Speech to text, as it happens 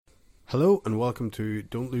Hello and welcome to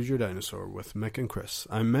Don't Lose Your Dinosaur with Mick and Chris.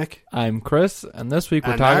 I'm Mick. I'm Chris, and this week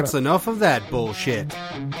we're And talking that's enough of that bullshit.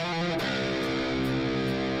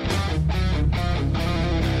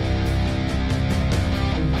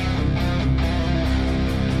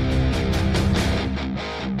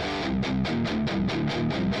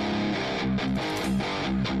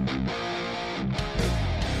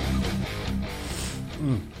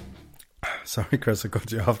 Sorry, Chris, I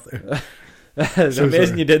cut you off there. It's So amazing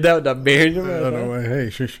sorry. you did that with that beard. I don't know why. Hey,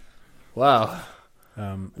 shush. Wow.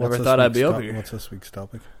 What's Never this thought I'd be week's up here. What's this week's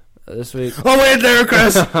topic? This week. Oh, wait there,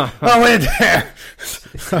 Chris! Oh, wait there!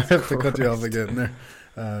 I have to cut you off again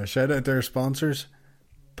there. Shout out to our sponsors,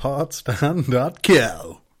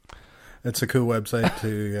 Podstand.co. It's a cool website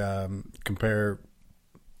to compare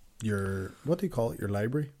your, what do you call it, your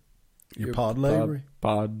library? Your pod library?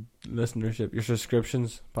 Pod listenership. Your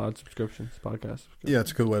subscriptions. Pod subscriptions. Podcast. Yeah,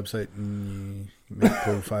 it's a cool website, and you make a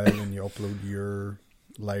profile and you upload your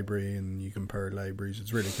library and you compare libraries.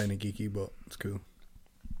 It's really kind of geeky, but it's cool.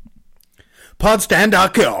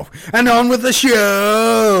 Podstand.co, and on with the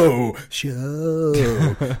show. Show.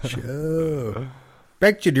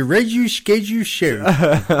 Back to the radio schedule show.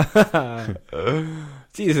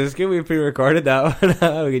 Jesus, can we pre-recorded that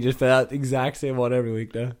one? We can just put out the exact same one every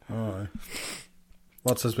week now. Alright.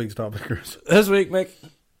 What's this week's topic, Chris? This week, Mick,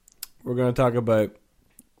 we're going to talk about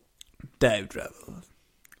time travel.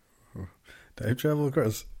 Time travel,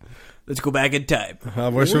 Chris. Let's go back in time. I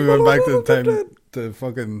wish we went back to the time to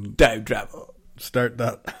fucking Time travel. start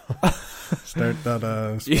that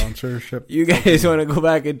sponsorship. You guys want to go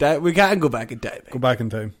back in time? We can go back in time. Go back in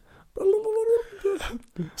time.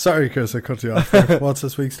 Sorry, Chris, I cut you off there. What's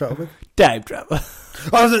this week's topic? Time travel.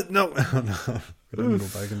 Oh, is it? No. No. We didn't go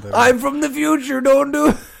back in time. I'm from the future, don't do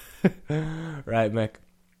it. Right, Mick.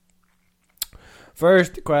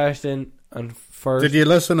 First question, and first... Did you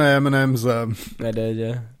listen to Eminem's... I did,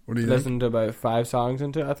 yeah. What do you think? Listened to about 5 songs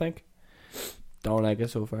into it, I think. Don't like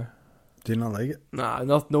it so far. Do you not like it? Nah,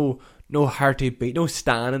 no hearty beat, no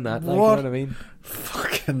stan in that, like, What? you know what I mean?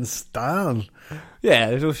 Fucking Stan.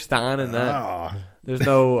 Yeah, there's no stan in that. Ah. There's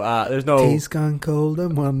no... He's gone cold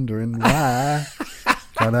and wondering why.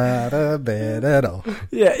 Got out of bed at all.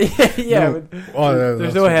 Yeah. No. But Oh, there's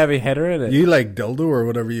that's no it. heavy hitter in it. You like Dildo or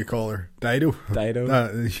whatever you call her. Dido. Dido.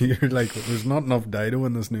 You're like, there's not enough Dido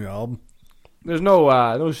in this new album. There's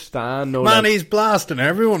no stan, no... Man, like, he's blasting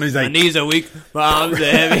everyone. He's my like, knees are weak, my arms are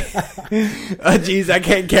heavy. Oh, jeez, I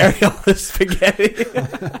can't carry all this spaghetti.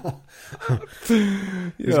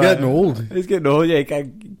 he's getting old. He's getting old, yeah, he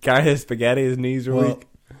can't carry his spaghetti, his knees are weak.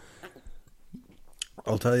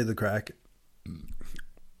 I'll tell you the crack.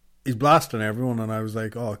 He's blasting everyone, and I was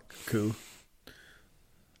like, oh, cool.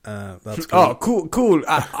 That's cool. Oh, cool.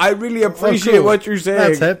 I really appreciate cool. what you're saying.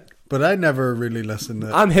 That's hip. But I never really listen to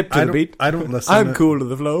it. I'm hip to the beat. I don't listen I'm to cool to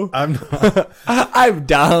the flow. I'm not. I'm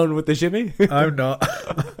down with the shimmy. I'm not.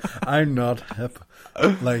 I'm not hip.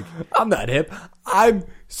 Like, I'm not hip. I'm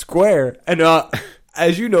square. And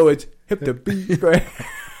as you know, it's hip to be square.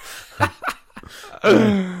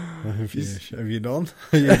 have you done?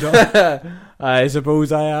 Are you done? I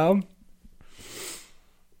suppose I am.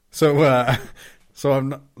 So I'm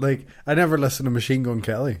not, like, I never listened to Machine Gun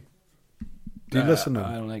Kelly. Do you listen to him?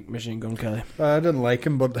 I don't like Machine Gun Kelly. I didn't like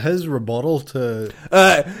him, but his rebuttal to...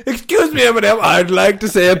 Excuse me, Eminem, I'd like to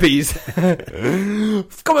say a piece.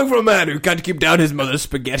 Coming from a man who can't keep down his mother's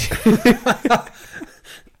spaghetti.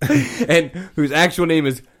 And whose actual name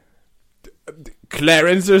is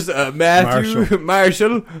Clarence or Matthew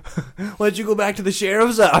Marshall. Why don't you go back to the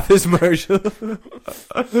sheriff's office, Marshall?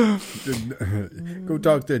 Go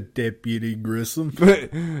talk to Deputy Grissom.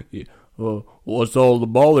 Yeah. Well, what's all the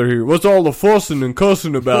bother here? What's all the fussing and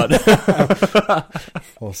cussing about?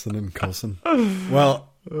 Fussing and cussing.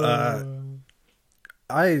 Well,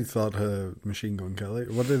 I thought Machine Gun Kelly,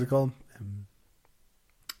 what did they call him?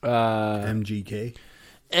 MGK.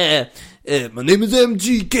 My name is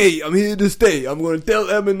MGK. I'm here to stay. I'm going to tell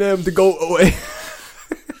Eminem to go away.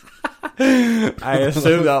 I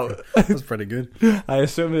assume That's pretty good. I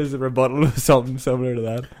assume his rebuttal was something similar to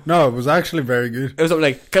that. No, it was actually very good. It was something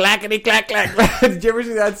like clackety clack clack. Did you ever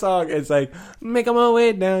see that song? It's like making my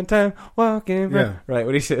way downtown, walking. Yeah. Right.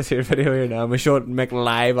 What do you see this here video here now? I'm showing Mick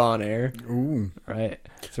live on air. Ooh. Right.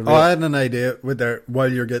 It's a Oh, I had an idea with there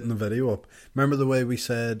while you're getting the video up. Remember the way we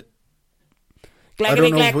said? I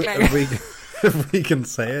don't know if we can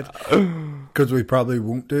say it because we probably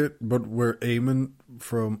won't do it, but we're aiming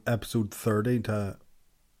from episode 30 to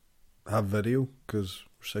have video because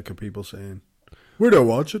we're sick of people saying, "Where do I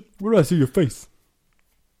watch it? Where do I see your face?"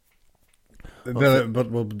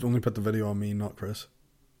 But we'll only put the video on me, not Chris.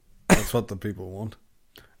 That's what the people want.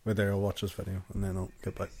 Wait there, I'll watch this video and then I'll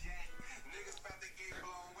get back.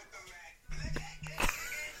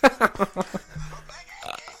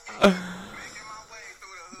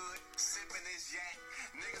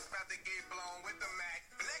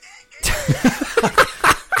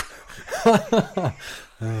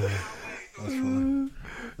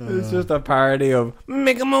 It's just a parody of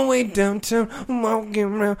making my way downtown, walking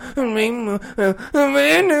around. Do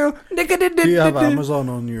you have Amazon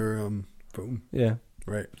on your phone? Yeah.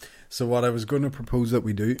 Right. So what I was going to propose that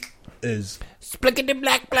we do is Splickety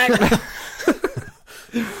black.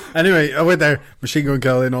 Anyway, I went there, Machine Gun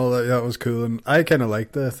Kelly and all that. That was cool, and I kind of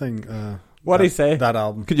liked the thing. What did he say? That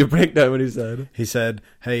album. Could you break down what he said? He said,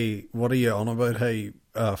 "Hey, what are you on about? Hey,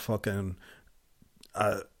 fucking."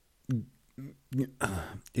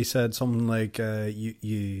 He said something like,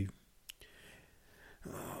 "You."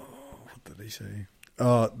 What did he say?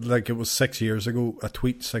 Like it was 6 years ago. A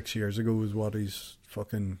tweet 6 years ago was what he's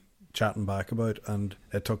fucking chatting back about, and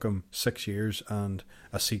it took him 6 years and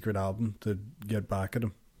a secret album to get back at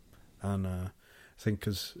him. And I think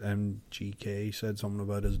because MGK said something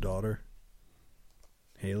about his daughter,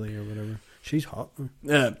 Haley or whatever. She's hot.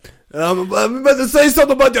 Yeah. I'm about to say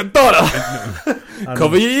something about your daughter.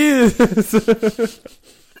 Cover your ears.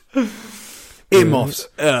 Earmuffs.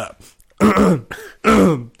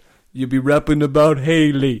 You be rapping about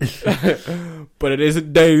Haley, but it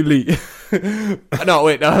isn't daily. No,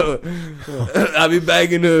 wait, no. I've been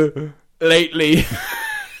banging her lately.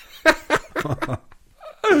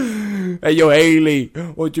 Hey, yo, Haley,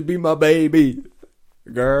 won't you be my baby?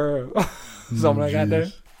 Girl. Something like that there.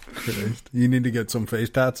 Christ. You need to get some face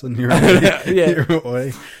tats in your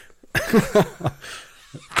way.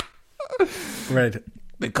 Right.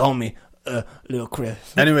 They call me Little Chris.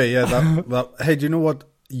 Anyway, yeah, that hey, do you know what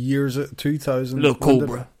years 2000? Little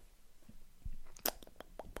Cobra.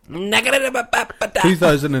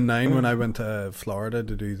 2009 when I went to Florida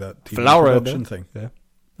to do that TV production thing. Yeah.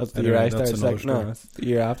 That's the year I started second. No, that's the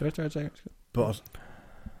year after I started second. But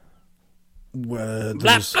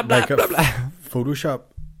there's like a Photoshop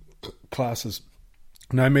classes,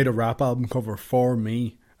 and I made a rap album cover for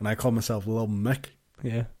me, and I called myself Lil Mick.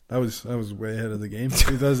 Yeah, that was way ahead of the game.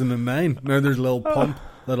 2009. Now there's Lil Pump,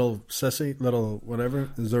 Little Sissy, Little whatever.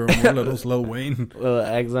 Is there more littles? Lil Wayne, Little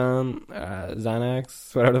Exxon,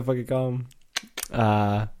 Xanax, whatever the fuck you call him.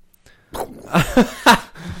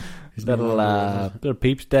 Little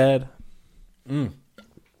Peeps dead.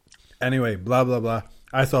 Anyway, blah blah blah.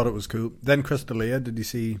 I thought it was cool. Then Chris D'Elia, did you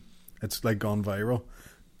see? It's like gone viral.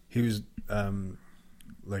 He was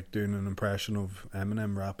like doing an impression of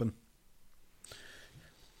Eminem rapping,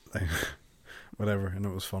 like whatever, and it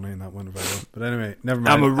was funny, and that went viral. But anyway, never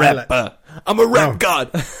mind. I'm a rapper. I'm a rap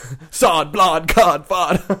god. Sod, blonde, god,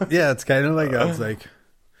 fod. Yeah, it's kind of like that. It's like,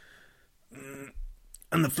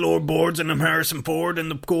 and the floorboards, and I'm Harrison Ford in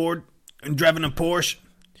the cord, and driving a Porsche,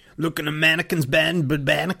 looking at mannequins, but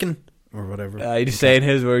mannequin. Or whatever. You just saying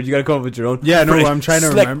his words. You gotta come up with your own. Yeah, no, I'm trying to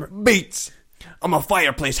remember. Beats. I'm a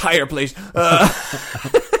fireplace, higher place.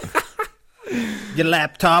 Your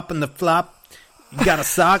laptop and the flop. You got a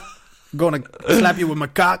sock. I'm gonna slap you with my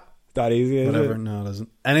cock. That easy. Whatever. No, it isn't.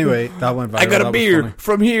 Ananyway, that went viral. I got a beer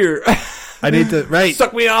from here. I need to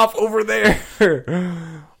suck me off over there.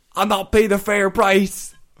 I'll not pay the fair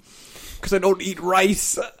price because I don't eat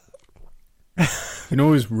rice. You know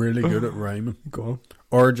who's really good at rhyming? Go on.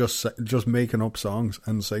 Or just making up songs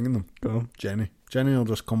and singing them. Go on. Jenny will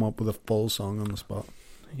just come up with a full song on the spot.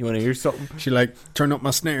 You want to hear something? She like, turn up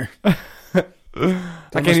my snare. I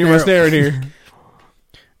can't hear my snare in here.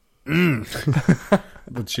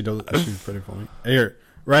 But she does. She's pretty funny. Here,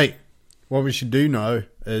 right. What we should do now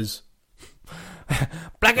is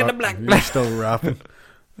black in the black. You're still rapping.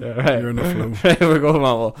 Yeah, right. You're in the flow. We're going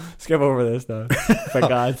on. We'll skip over this now. For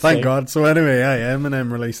God's sake. Thank God. So anyway,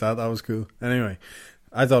 Eminem released that. That was cool. Anyway,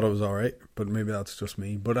 I thought it was alright, but maybe that's just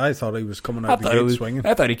me. But I thought he was coming out the gate swinging.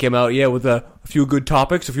 I thought he came out, with a few good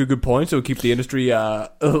topics, a few good points that would keep the industry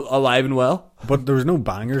alive and well. But there was no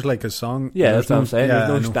bangers like his song. Yeah, that's what I'm saying. Yeah,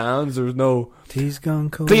 there's no stands. There was no... He's gone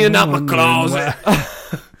cold. Cleaning out my closet.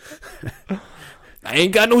 I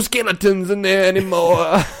ain't got no skeletons in there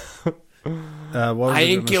anymore. I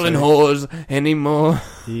ain't killing whores anymore.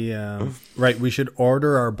 Yeah. Right, we should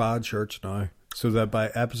order our bad shirts now, so that by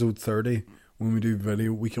episode 30... when we do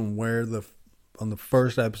video, we can wear on the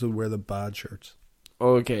first episode, wear the bad shirts.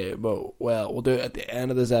 Okay, but, we'll do it at the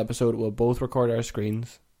end of this episode. We'll both record our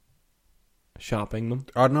screens, shopping them.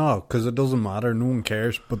 Oh, no, because it doesn't matter. No one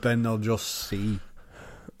cares, but then they'll just see.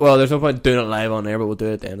 Well, there's no point doing it live on air, but we'll do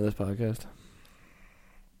it at the end of this podcast.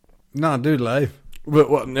 No, do it live. But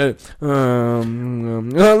what? Oh,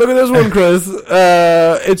 look at this one, Chris.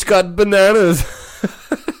 It's got bananas.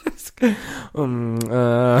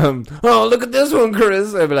 Oh, look at this one,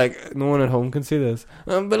 Chris. I'd be like, no one at home can see this.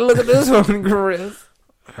 But look at this one, Chris.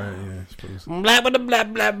 Yeah, I suppose. Blah, blah, blah,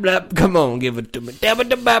 blah, blah. Come on, give it to me.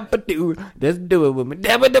 Let's do it with me.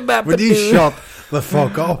 Would you shut the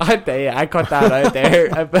fuck up? I cut that out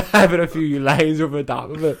there. I put a few lines over the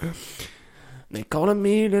top of it. They calling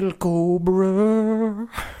me Little Cobra.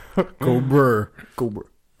 Cobra.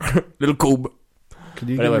 Little Cobra. Could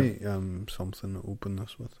you give me something to open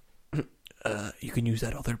this with? You can use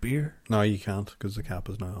that other beer. No, you can't, because the cap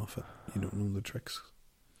is now off it. You don't know the tricks.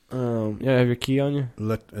 Yeah, have your key on you?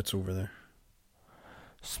 It's over there.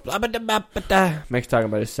 Mike's talking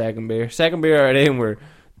about his second beer. Second beer already, and we're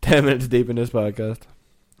 10 minutes deep in this podcast.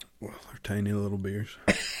 Well, they're tiny little beers.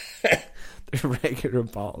 They're regular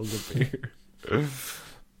bottles of beer.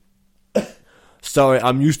 Sorry,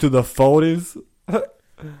 I'm used to the 40s.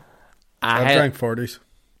 I drank 40s.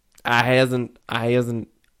 I hasn't.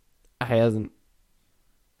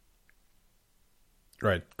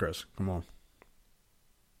 Right, Chris, come on.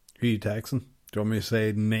 Who you texting? Do you want me to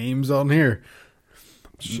say names on here?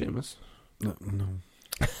 Seamus. No.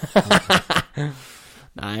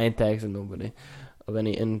 Nah, I ain't texting nobody of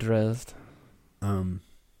any interest.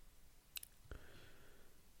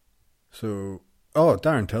 So,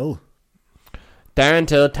 Darren Till.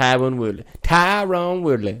 Tyrone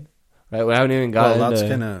Woodley. Right, we haven't even got. Well, that's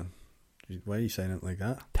kind of. Why are you saying it like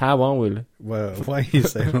that? Tyrone Woodley. Well, why are you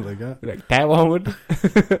saying it like that? Like Tyrone Woodley.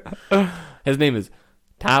 His name is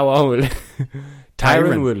Tyrone Woodley.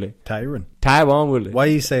 Tyrone Woodley. Tyrone Woodley. Why are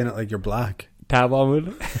you saying it like you're black? Tyrone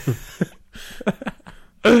Woodley.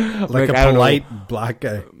 Like a polite black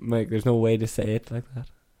guy. Mike, there's no way to say it like that.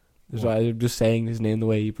 I'm just saying his name the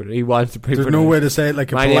way he wants to put it. There's no way to say it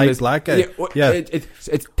like a polite black guy. Yeah.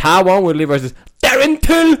 It's Tyrone Woodley versus Darren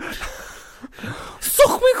Till.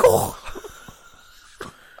 Suck me cock.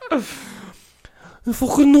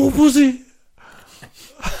 Fucking no pussy.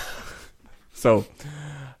 So,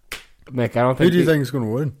 Mick, I don't think. Who do you think is going to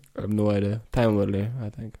win? I have no idea. Tyrone Woodley, I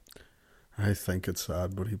think. I think it's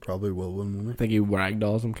sad, but he probably will win, won't he? I think he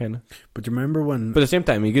ragdolls him, kind of. But do you remember when... But at the same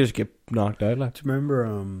time, he could just get knocked out, like. Do you remember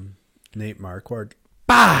Nate Marquardt?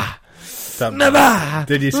 Bah! Never!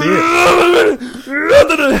 Did you see it?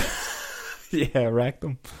 Yeah, racked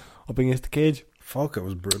him up against the cage. Fuck, it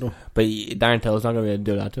was brutal. But Darren Till's not going to be able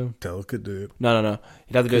to do that to him. Till could do it. No.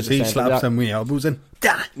 He'd have to do it. Because he slaps him with elbows in.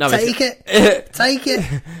 No, Take it! Take it!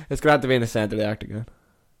 It's going to have to be in the centre of the octagon.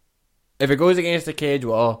 If it goes against the cage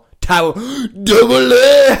wall, towel, double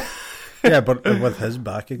A! Yeah, but with his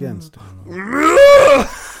back against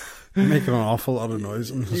making an awful lot of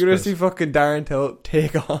noise. You're going to see fucking Darren Till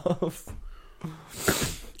take off.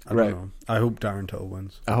 I don't know. I hope Darren Till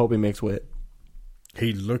wins. I hope he makes weight.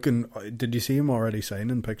 He looking... Did you see him already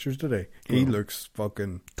signing pictures today? He looks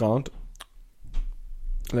fucking... Gaunt.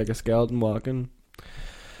 Like a skeleton walking.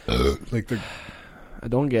 Like the... I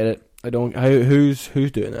don't get it. Who's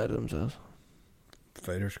doing that to themselves?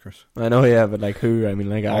 Fighters, Chris. I know, yeah, but like who? I mean,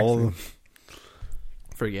 like all of them.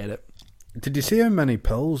 Forget it. Did you see how many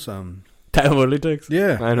pills? Tyrone Woodley takes.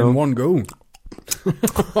 Yeah, I know. in one go.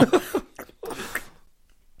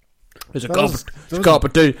 There's a cup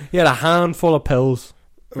of tea. He had a handful of pills.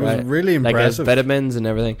 It was really impressive. Like his vitamins and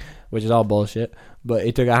everything, which is all bullshit. But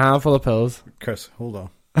he took a handful of pills. Chris, hold on.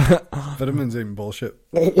 Vitamins ain't bullshit.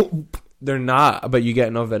 They're not, but you get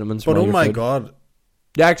enough vitamins from But all oh your my food. god.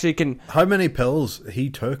 You actually can... How many pills he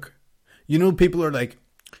took? You know, people are like,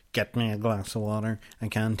 get me a glass of water. I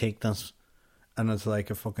can't take this. And it's like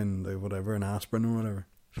a fucking, whatever, an aspirin or whatever.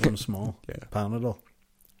 Something small. Yeah. Panadol.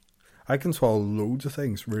 I can swallow loads of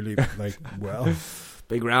things really, like, well.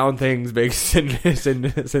 Big round things, big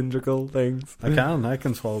cylindrical things. I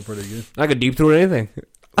can swallow pretty good. I could deep throat anything.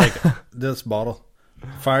 Like, this bottle.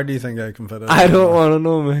 Far do you think I can fit it? I don't want to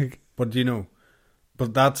know, Mick. But do you know?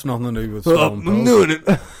 But that's nothing to do with swallowing pills. I'm doing it.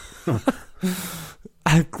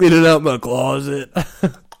 I'm cleaning out my closet.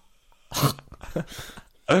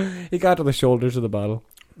 He got to the shoulders of the bottle.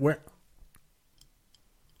 Where?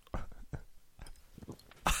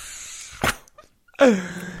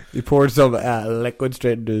 He poured some liquid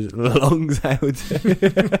straight into his lungs, I would say.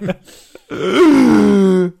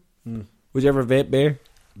 Would you ever vape beer?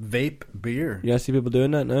 Vape beer? You see people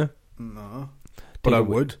doing that now? No. But I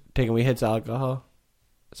would. Taking wee hits of alcohol.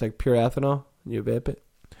 It's like pure ethanol. You vape it.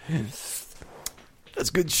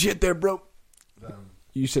 That's good shit there, bro.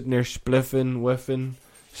 You sitting there spliffing, whiffing,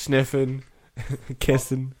 sniffing,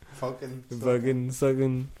 kissing, fucking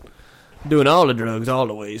sucking, doing all the drugs all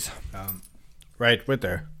the ways. Right, wait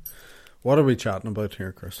there. What are we chatting about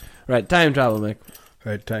here, Chris? Right, time travel, Mick.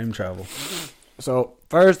 Right, time travel. So,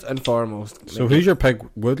 first and foremost... So who's your pick?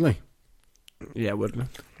 Woodley? Yeah, Woodley.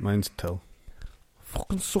 Mine's Till.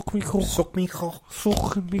 Fucking suck me cock. Suck me cock.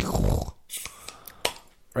 Suck me cock.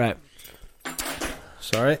 Right.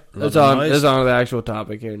 Sorry. Let's on to the actual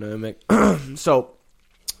topic here now, Mick. So...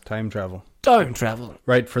 Time travel. Time travel.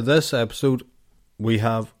 Right, for this episode, we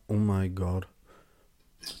have... Oh my God.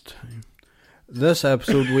 Time. This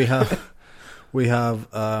episode, we have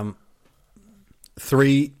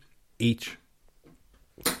 3 each.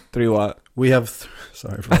 3 what? We have...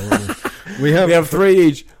 sorry for that. We have 3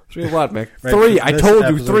 each. 3 what, Mick? Right, 3. I told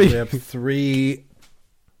you 3. We have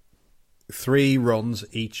three runs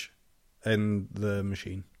each in the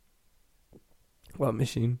machine. What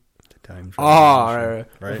machine? The time travel.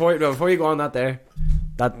 Right. Before you go on that there,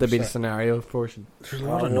 that'd be the scenario portion. There's a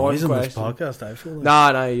lot of noise in this podcast, I feel like.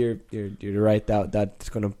 No, you're right. That's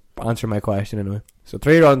going to answer my question anyway. So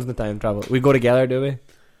 3 runs in the time travel. We go together, do we?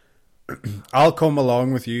 I'll come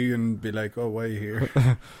along with you and be like, oh, why are you here?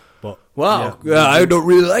 But wow, yeah, I don't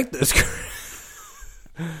really like this.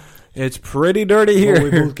 It's pretty dirty here. Well,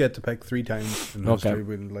 we both get to pick 3 times in history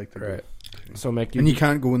we'd like to go. Right. So make and you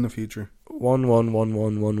can't go in the future. 1, 1, 1,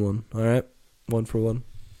 1, 1, 1. All right, 1 for 1.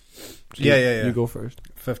 So yeah. You go first.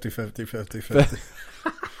 50-50, 50-50.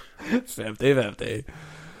 50-50.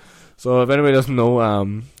 So if anybody doesn't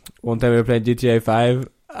know, one time we were playing GTA 5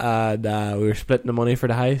 and we were splitting the money for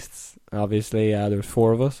the heists. Obviously, there was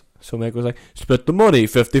 4 of us. So Mick was like, split the money,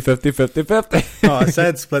 50-50, 50-50. No, I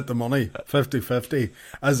said split the money, 50-50.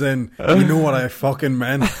 As in, you know what I fucking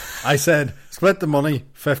meant. I said, split the money,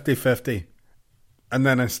 50-50. And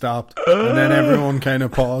then I stopped. And then everyone kind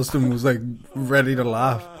of paused and was like, ready to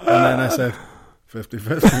laugh. And then I said,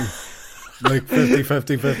 50-50. Like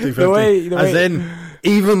 50-50, 50-50. The way, as in,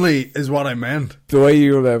 evenly is what I meant. The way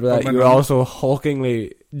you remember that, you were also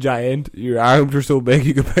hulkingly giant. Your arms were so big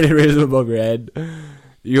you could barely raise them above your head.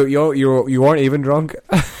 You weren't even drunk.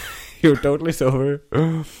 You were totally sober.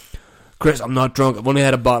 Chris, I'm not drunk. I've only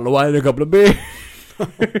had a bottle of wine and a couple of beers.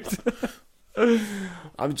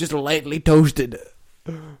 I'm just lightly toasted.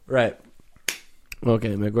 Right.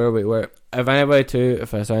 Okay, Mick, where are we? If anybody too,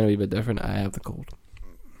 if I sound a wee bit different, I have the cold.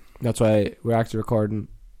 That's why we're actually recording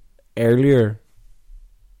earlier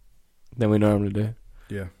than we normally do.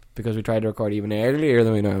 Yeah. Because we tried to record even earlier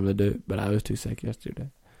than we normally do, but I was too sick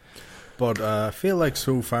yesterday. But I feel like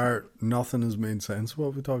so far nothing has made sense. What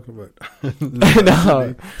are we talking about?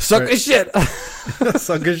 No, suck a shit.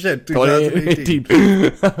 Suck a shit. 2018.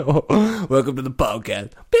 Welcome to the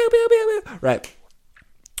podcast. Pew, pew, pew, pew. Right.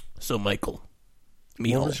 So Michael,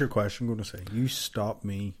 what was your question going to say? You stopped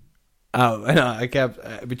me. Oh, I know. I kept,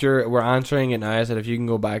 but we're answering it now. I said if you can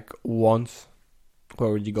go back once,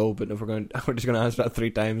 where would you go? But if we're just going to answer that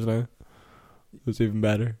 3 times now. It's even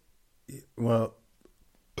better. Well.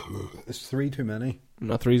 Is 3 too many?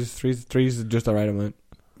 No, 3 is just the right amount.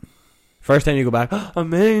 First time you go back,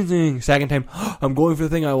 amazing. Second time, I'm going for the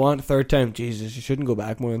thing I want. Third time, Jesus, you shouldn't go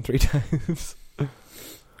back more than 3 times.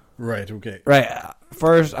 Right, okay. Right,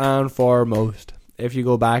 first and foremost, if you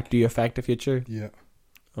go back, do you affect the future? Yeah.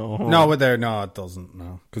 Oh. No, it doesn't,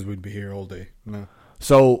 no. Because we'd be here all day. No.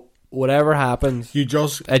 So, whatever happens, it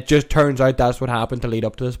just turns out that's what happened to lead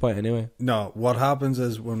up to this point anyway. No, what happens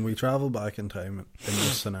is when we travel back in time in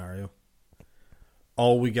this scenario,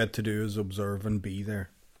 all we get to do is observe and be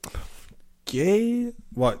there. Yeah.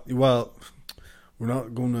 What? Well, we're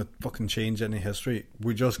not going to fucking change any history.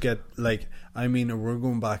 We just get, we're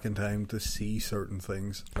going back in time to see certain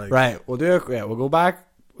things. Right, we'll do it. Yeah, we'll go back.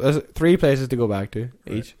 There's 3 places to go back to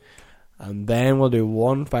each. Right. And then we'll do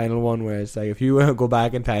one final one where it's like, if you want to go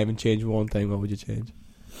back in time and change one thing, what would you change?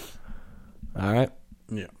 Alright?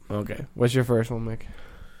 Yeah. Okay. What's your first one, Mick?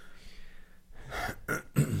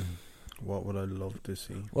 What would I love to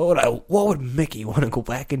see? What would Mickey want to go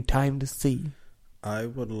back in time to see? I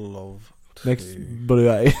would love to Mick's blue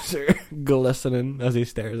eyes are glistening as he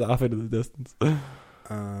stares off into the distance. I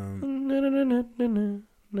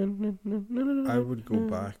would go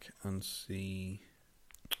back and see...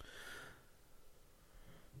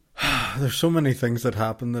 There's so many things that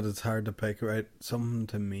happen that it's hard to pick out. Something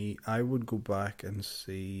to me, I would go back and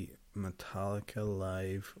see Metallica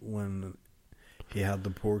live when he had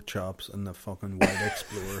the pork chops and the fucking White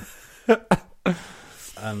Explorer.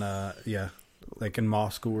 And like in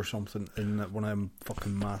Moscow or something, in when I'm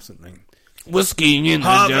fucking massing. Whiskey in the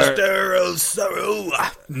Harvester of sorrow.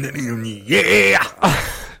 Yeah.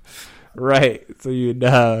 Right. So you'd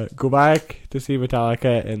go back to see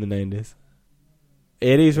Metallica in the 90s.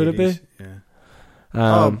 80s would it be? Yeah.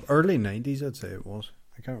 Early 90s I'd say it was.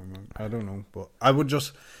 I can't remember. I don't know. But I would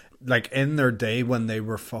just... like in their day when they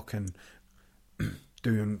were fucking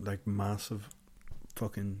doing like massive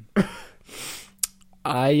fucking.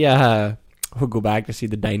 I will go back to see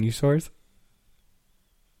the dinosaurs.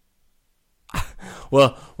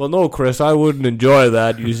 Well, no, Chris, I wouldn't enjoy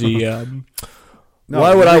that. You see, No,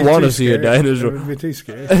 why would I want to too see a scary. dinosaur? It would be too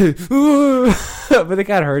scary. But they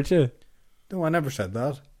can't hurt you. No, I never said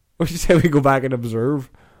that. What you say? We go back and observe.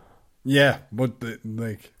 Yeah, but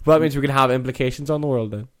like. Well, that means we can have implications on the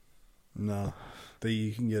world then. No,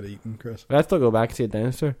 you can get eaten, Chris. Let's still go back and see a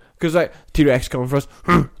dinosaur. Because like T-Rex coming for us.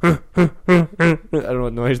 I don't know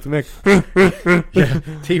what noise to make. Yeah,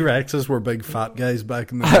 T-Rexes were big fat guys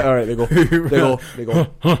back in the day. All right, they go.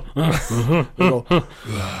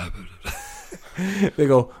 They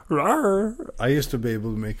go. Rawr. I used to be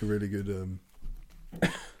able to make a really good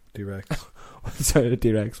T-Rex. What sound did a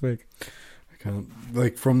T-Rex make? I can't,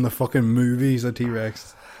 like from the fucking movies, a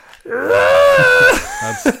T-Rex.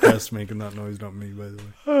 That's Chris making that noise, not me, by the way.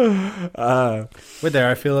 Wait there,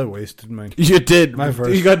 I feel I wasted mine. You did. My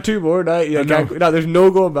first. You got two more now. No, there's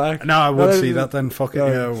no going back. No, I would see that then. Fuck it. No.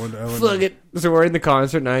 Yeah, I would. Fuck it. So we're in the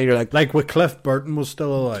concert now. You're like when Cliff Burton was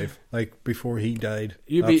still alive, like before he died.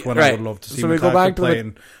 You'd That's be- when right. I would love to see So we Metallica go back to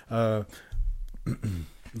playing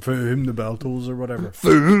For Whom the Bell Tolls or whatever.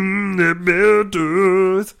 From the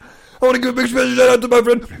builders. I want to give a big special shout out to my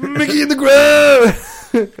friend Mickey in the crowd.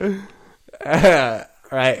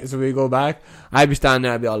 Right, so we go back. I'd be standing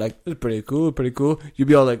there. I'd be all like, "It's pretty cool, pretty cool." You'd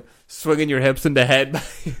be all like swinging your hips in the head.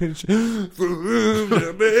 From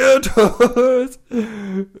the builders.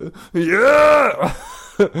 Yeah.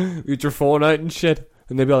 Get your phone out and shit,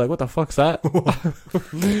 and they'd be all like, "What the fuck's that?"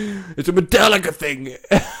 It's a Metallica thing.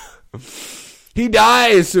 He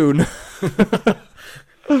dies soon.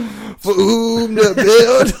 For whom the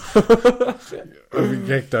build. We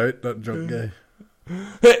kicked out that drunk guy.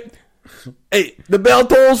 Hey, the bell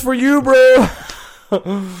tolls for you, bro. For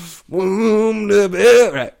whom the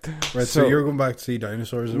build. Right, So you're going back to see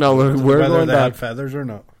dinosaurs? No, we're whether going they back. had feathers or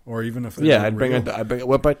not, or even if they Yeah, were real. I'd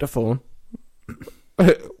whip out the phone.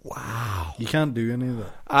 Wow. You can't do any of that.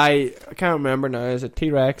 I can't remember now. Is it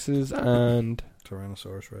T-Rexes and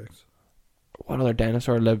Tyrannosaurus Rex. what other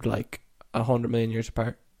dinosaur lived like 100 million years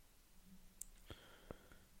apart?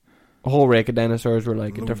 A whole rake of dinosaurs were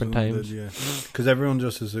like at Loads different of them times. did, yeah, because everyone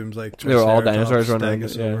just assumes like They were all Triceratops, dinosaurs running, yeah.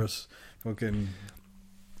 Stegosaurus, fucking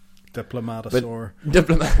Diplomatosaur.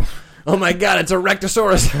 Diplomat. Oh my god, it's a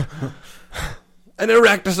Rectosaurus. An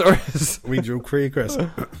Erectosaurus. We joke for you, Chris.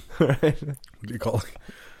 Right. What do you call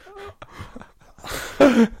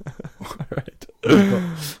it? Right.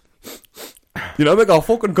 You know, make a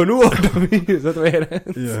fucking canoe out of me. Is that the way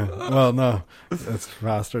it is? Yeah. Well, no, it's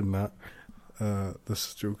faster than that. This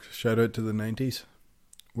is a joke. Shout out to the 90s.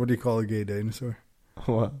 What do you call a gay dinosaur?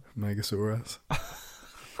 What? Megasaurus.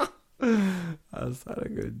 That's not a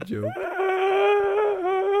good joke.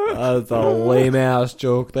 That's a lame ass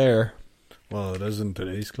joke there. Well, it is in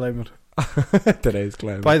today's climate. Today's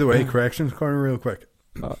climate. By the way, corrections corner real quick.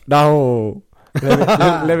 No.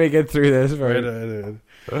 Let me get through this Right,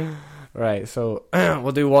 first. Right, so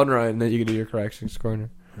we'll do one round and then you can do your corrections corner.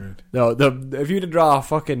 right. No, if you had to draw a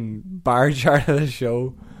fucking bar chart of the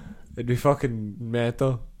show, it'd be fucking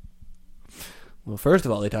mental. Well, first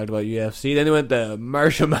of all, they talked about UFC. Then they went to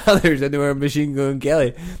Marshall Mathers. Then they were Machine Gun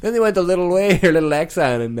Kelly. Then they went to Little Wayne or Little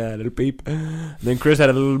Exxon and Little Peep. And then Chris had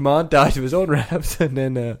a little montage of his own raps. And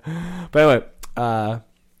then, but anyway, Oh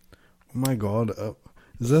my god,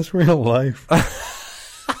 is this real life?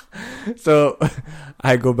 so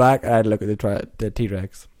I go back and I'd look at the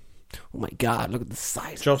T-Rex. Oh my god, look at the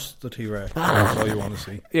size. Just the T-Rex. That's all you want to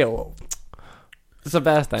see. Yeah, well, it's the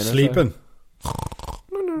best dinosaur. Sleeping.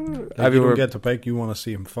 Have You you don't ever get to pick. You want to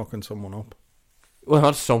see him fucking someone up. Well,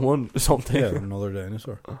 not someone, something. Yeah, another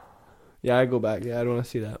dinosaur. Yeah, I go back. Yeah, I don't want to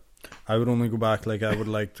see that. I would only go back, like, I would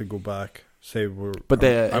like to go back, say But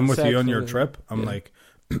I'm with you insects on your and- trip. I'm yeah. like,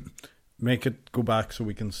 make it go back so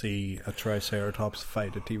we can see a Triceratops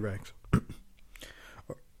fight a T-Rex.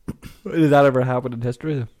 Did that ever happen in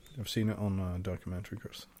history? I've seen it on a documentary,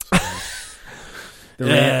 Chris. So,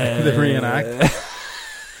 the reenact.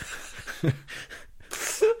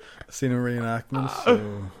 I've seen a reenactment,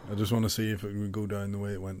 so I just want to see if it would go down the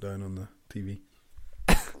way it went down on the TV.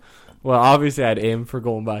 Well, obviously, I'd aim for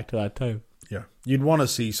going back to that time. Yeah, you'd want to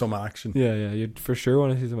see some action. Yeah, you'd for sure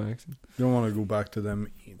want to see some action. You don't want to go back to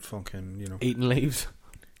them fucking, Eating leaves.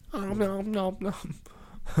 Nom, nom, nom.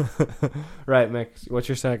 Right, Mick, what's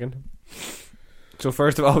your second? So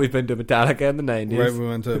first of all, we've been to Metallica in the 90s. Right, we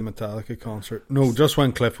went to a Metallica concert. No, just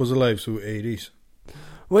when Cliff was alive, so 80s.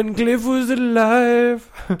 When Cliff was alive,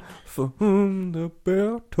 for whom the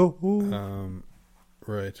bell tolled.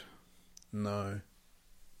 Right. No.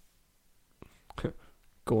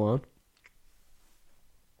 Go on.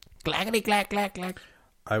 Clackety clack clack clack.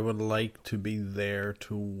 I would like to be there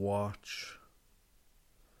to watch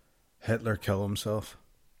Hitler kill himself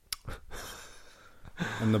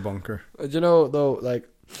in the bunker. Do you know though, like,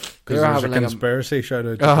 because there's a conspiracy, shout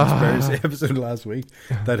out to conspiracy episode last week,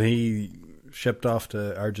 that he shipped off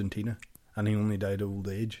to Argentina and he only died of old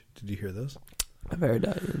age. Did you hear this? I've heard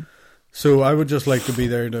that. So I would just like to be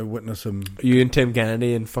there to witness him. You and Tim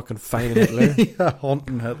Kennedy and fucking finding Hitler. Yeah,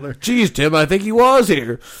 hunting Hitler. Jeez, Tim, I think he was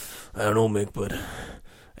here. I don't know, Mick, but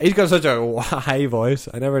he's got such a high voice.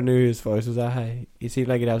 I never knew his voice was that high. He seemed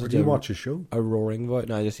like he'd have such Did you watch his show? A roaring voice.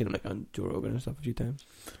 No, I just seen him like on Joe Rogan and stuff a few times.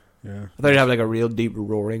 Yeah. I thought he'd have like a real deep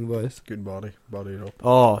roaring voice. Good body up.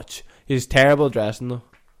 Oh, he's terrible dressing though.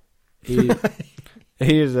 He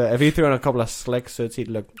is. If he threw on a couple of slick suits, he'd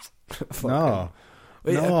look. No,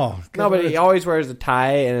 but he always wears a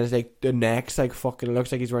tie and his like the neck's like fucking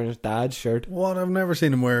looks like he's wearing his dad's shirt. What? I've never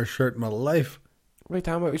seen him wear a shirt in my life. What are you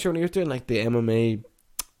talking about? Sure, when he was doing like the MMA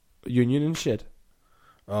union and shit.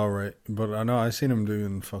 All right, but I know I seen him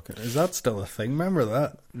doing fucking. Is that still a thing? Remember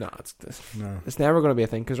that? No, no. It's never going to be a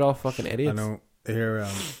thing because they're all fucking idiots. I know. Here,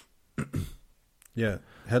 yeah,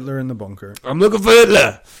 Hitler in the bunker. I'm looking for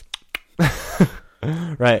Hitler.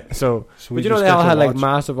 Right. So but you know they all had like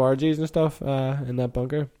massive orgies and stuff in that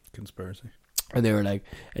bunker. Conspiracy. And they were like,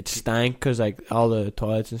 it stank because like all the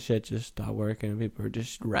toilets and shit just stopped working and people were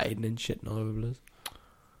just riding and shitting all over the place.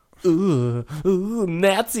 Ooh,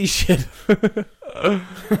 Nazi shit.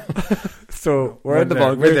 So we're in the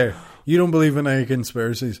bunker. Right there. You don't believe in any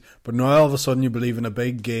conspiracies, but now all of a sudden you believe in a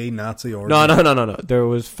big gay Nazi orgy. No. There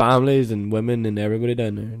was families and women and everybody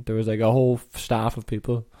down there. There was like a whole staff of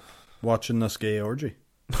people watching this gay orgy.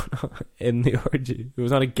 In the orgy. It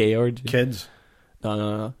was not a gay orgy. Kids.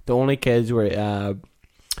 No. The only kids were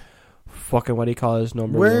fucking what do you call his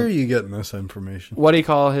number Where one? Are you getting this information? What do you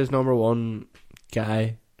call his number one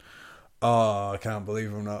guy? Oh, I can't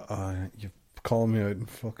believe I'm not. You're calling me out in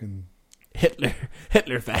fucking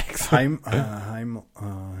Hitler facts. Himmler.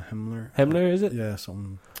 Himmler, is it? Yeah,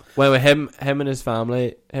 something. Well, with him and his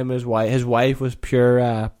family, him and his wife. His wife was a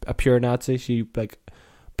pure Nazi. She like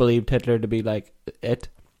believed Hitler to be like it.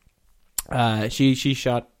 She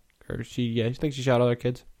shot, or I think she shot other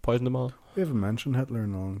kids, poisoned them all. We haven't mentioned Hitler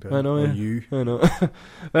in a long time. I know. Yeah. You. I know.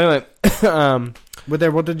 Anyway, but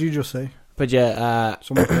there, what did you just say? But yeah,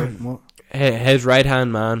 what? His right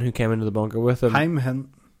hand man who came into the bunker with him.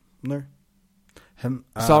 Himmler.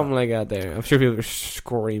 Something like that. There, I'm sure people are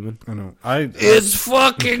screaming. I know. It's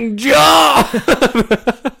fucking John.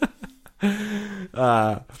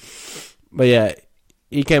 But yeah,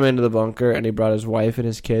 he came into the bunker and he brought his wife and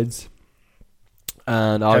his kids.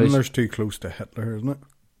 And Himmler's too close to Hitler, isn't it?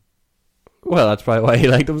 Well, that's probably why he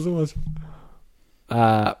liked him so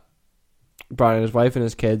much. Brought in his wife and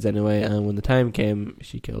his kids anyway, and when the time came,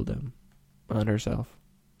 she killed him and herself.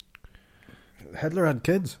 Hitler had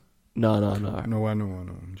kids? No. No, I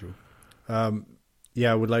know. Joe.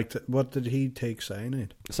 Yeah, I would like to. What did he take?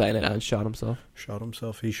 Cyanide. Cyanide and shot himself. Shot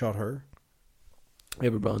himself. He shot her.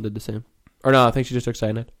 Avery Brown did the same. Or no, I think she just took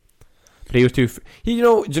cyanide. But he was too. Do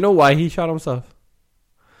you know why he shot himself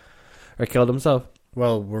or killed himself?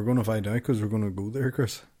 Well, we're going to find out because we're going to go there,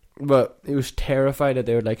 Chris. But he was terrified that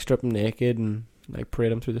they would like strip him naked and like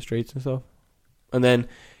parade him through the streets and stuff. And then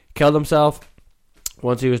killed himself.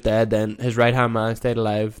 Once he was dead, then his right hand man stayed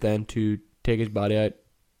alive then to take his body out.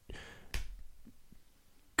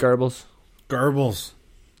 Goebbels.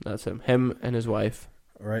 That's him. Him and his wife.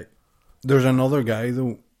 Right. There's another guy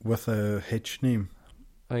though with a hitch name.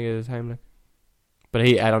 I think it is Heimlich. But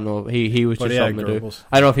I don't know. He was just something to do.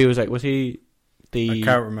 I don't know if he was like, was he the... I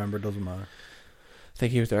can't remember, doesn't matter. I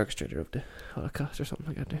think he was the orchestrator of the Holocaust or something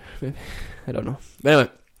like that. Maybe. I don't know. But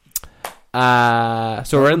anyway.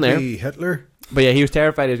 So we're in there. Hitler? But yeah, he was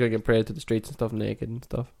terrified he was going to get paraded to the streets and stuff naked and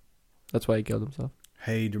stuff. That's why he killed himself.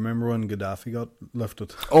 Hey, do you remember when Gaddafi got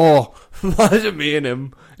lifted? Oh, imagine me and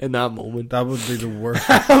him in that moment. That would be the worst.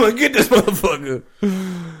 I'm going to get this motherfucker.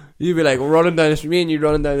 You'd be like running down the street, me and you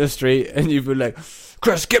running down the street, and you'd be like,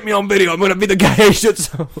 Chris, get me on video, I'm going to be the guy who shoots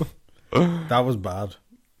him. That was bad.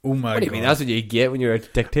 Oh my god. What do you mean? That's what you get when you're a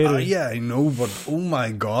dictator. Yeah, I know, but oh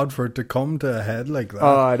my god, for it to come to a head like that.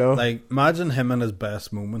 Oh, I know. Like, imagine him in his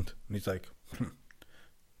best moment, and he's like,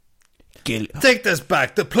 Kill. Take this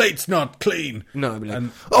back, the plate's not clean. No, I'd be like,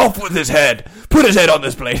 off with his head. Put his head on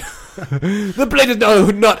this plate. The plate is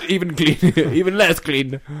not even clean, even less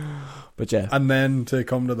clean. But But yeah. And then to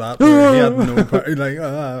come to that, where he had no power, like,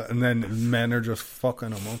 and then men are just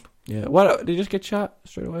fucking him up. Yeah. What? Did he just get shot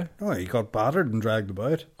straight away? Oh, he got battered and dragged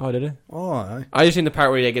about. Oh, did he? Oh, aye. I just seen the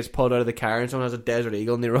part where he gets pulled out of the car and someone has a Desert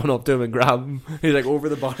Eagle and they run up to him and grab him. He's like over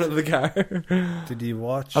the bonnet of the car. Did you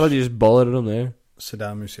watch I thought he just bulleted him there.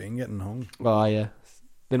 Saddam Hussein getting hung? Oh, yeah.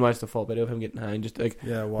 Then watch the full video of him getting hanged. Just like,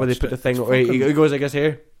 Yeah, where they put the thing where he goes, I guess,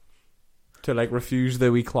 here to like refuse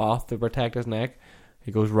the wee cloth to protect his neck.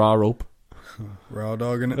 He goes raw rope. Raw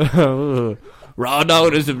dogging it. Raw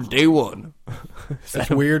dog is from day one. It's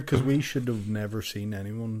weird because we should have never seen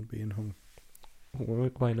anyone being hung.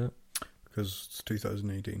 Why not? Because it's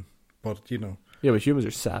 2018. But, you know. Yeah, but humans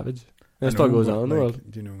are savage. That still goes on in the world.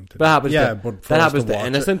 You know, That happens yeah, to, but that happens to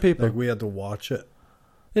innocent people. Like, we had to watch it.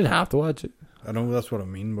 They didn't have to watch it. I know that's what I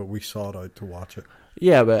mean, but we sought out to watch it.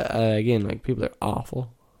 Yeah, but again, like, people are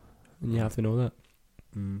awful. And you have to know that.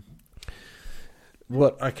 Mm.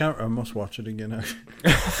 What? I must watch it again, actually.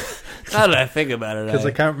 Now that I think about it, Because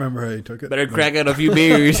I can't remember how he took it. better crack out a few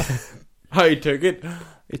beers. How he took it?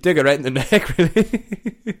 He took it right in the neck,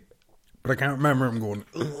 really. But I can't remember him going.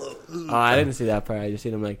 Oh, I didn't see that part. I just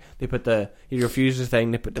seen him like he refused the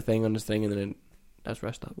thing. They put the thing on his thing, and then that's where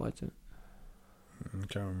I stopped watching. I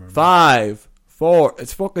can't remember. 5, 4.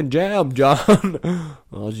 It's fucking jam, John.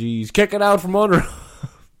 Oh, jeez, kick it out from under.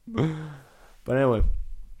 But anyway,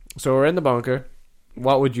 so we're in the bunker.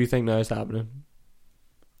 What would you think now is happening?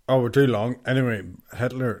 Oh, we're too long. Anyway,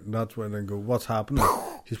 Hitler. That's when they go. What's happening?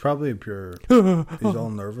 He's probably pure. He's all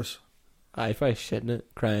nervous. He's probably shitting it,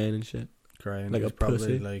 crying and shit. Crying. Like He's a probably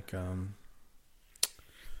pussy. like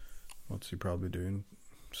what's he probably doing?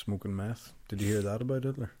 Smoking meth. Did you hear that about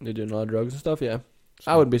Hitler? They're doing a lot of drugs and stuff. Yeah,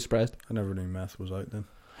 I wouldn't be surprised. I never knew meth was out then.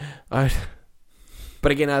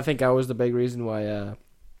 But again, I think that was the big reason why.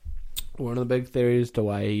 One of the big theories to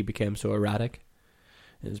why he became so erratic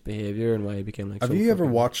in his behavior and why he became like. Have so you ever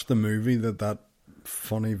fucking- watched the movie that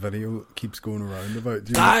funny video keeps going around about?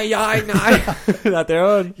 Do you Aye. That they're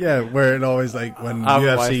on. Yeah, where it always like when I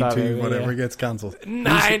haven't watched UFC that 2 movie, whatever yeah. gets cancelled.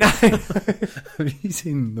 Nine. Have you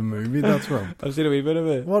seen the movie that's from? I've seen a wee bit of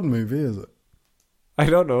it. What movie is it? I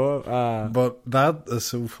don't know. But that is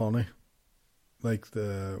so funny. Like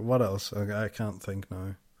what else? I can't think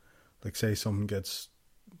now. Like say something gets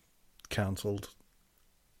cancelled.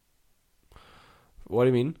 What do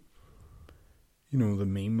you mean? You know the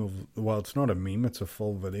meme of it's not a meme, it's a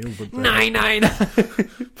full video. But Nine.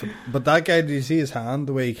 but that guy, do you see his hand?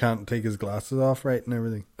 The way he can't take his glasses off right and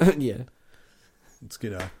everything. Yeah. It's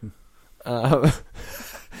good acting.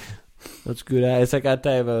 That's good. It's like that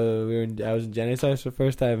time I was in Jenny's house for the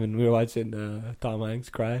first time and we were watching Tom Hanks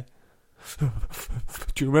cry. Do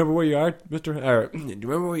you remember where you are, Mister? Do you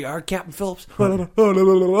remember where you are, Captain Phillips?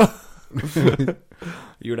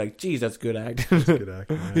 You were like, "Geez, that's good acting." It's good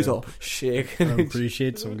acting. Yeah. He's all shaking. I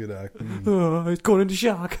appreciate some good acting. Oh, he's going into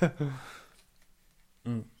shock.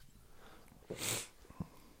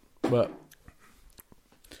 But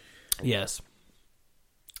yes.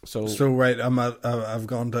 So right, I've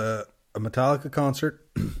gone to a Metallica concert.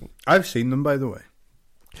 I've seen them, by the way.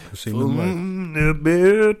 I've seen them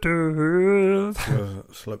live.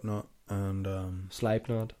 Slipknot and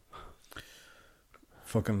Slipknot.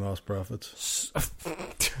 fucking Lost Prophets.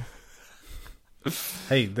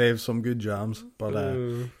 Hey, they have some good jams, but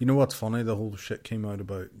you know what's funny? The whole shit came out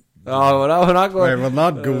about. We're not going. Right, we'll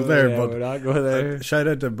not go there, yeah, but we're not going there. shout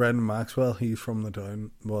out to Brendan Maxwell. He's from the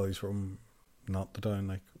town. Well, he's from not the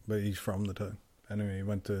town, but he's from the town. Anyway, he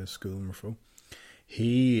went to school in Merfo.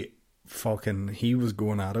 He was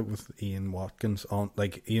going at it with Ian Watkins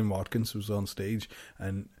Ian Watkins was on stage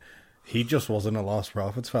and he just wasn't a Lost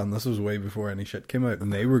Prophets fan. This was way before any shit came out,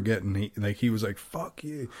 and they were getting he was like fuck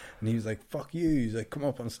you, and he was like fuck you. He's like come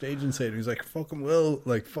up on stage and say it. He's like fucking will,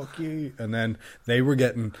 like fuck you, and then they were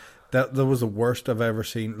getting that was the worst I've ever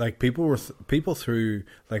seen. Like people threw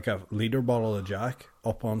like a liter bottle of Jack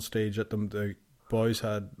up on stage at them. The boys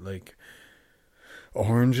had like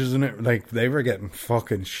oranges in it. Like they were getting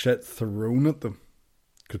fucking shit thrown at them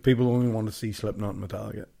because people only want to see Slipknot and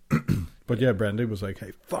Metallica. But yeah, Brendan was like,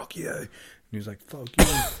 "Hey, fuck you," and he was like, "Fuck you."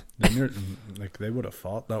 Then like they would have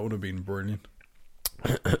fought. That would have been brilliant.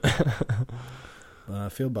 I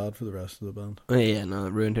feel bad for the rest of the band. Yeah, no,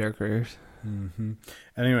 it ruined their careers. Mm-hmm.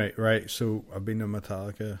 Anyway, right. So I've been to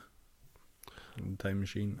Metallica, Time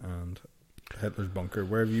Machine, and Hitler's Bunker.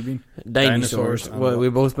 Where have you been? Dinosaurs. and Well, what?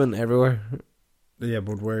 we've both been everywhere. Yeah,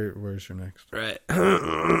 but where's your next? Right.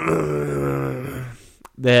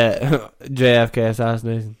 The JFK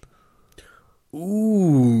assassination.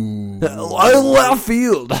 Ooh. Left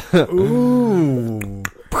field. Ooh.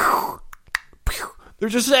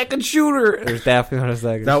 There's a second shooter. There's definitely not a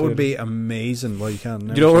second. That shooter. would be amazing. Well, you can't.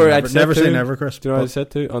 Do you know where I'd sit never to? say never, Chris. Do you know what I said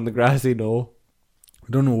to? On the grassy knoll. I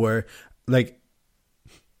don't know where. Like,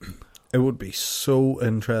 it would be so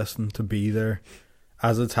interesting to be there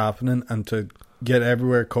as it's happening and to get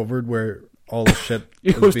everywhere covered where all the shit.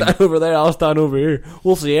 You go stand over there. I'll stand over here.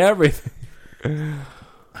 We'll see everything.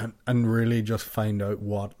 And really just find out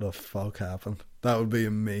what the fuck happened. That would be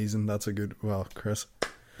amazing. That's a good. Well, Chris,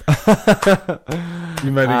 you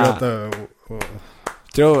might have got the.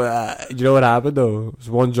 Do you know what happened though? There was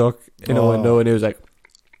one jock in a window, and he was like,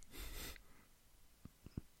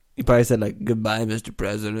 he probably said like "Goodbye, Mr.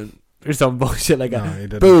 President" or some bullshit like that. He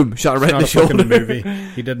didn't. Boom! Shot right in the shoulder. Movie.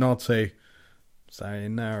 He did not say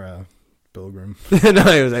 "Sayonara, Pilgrim." No,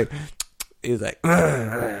 he was like.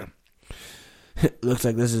 Looks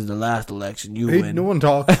like this is the last election you win. No one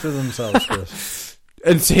talks to themselves, Chris.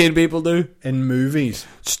 Insane people do. In movies.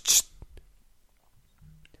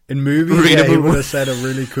 In movies, he would have said a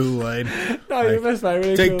really cool line. No, you missed my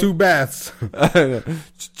really Take cool. 2 baths.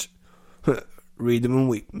 Read them and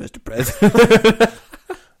weep, Mr. President.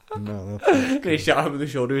 No, that's He shot him in the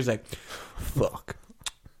shoulder. He's like, fuck.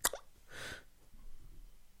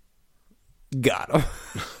 Got him.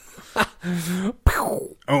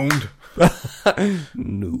 Owned.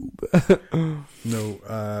 Noob.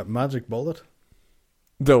 No, Magic Bullet.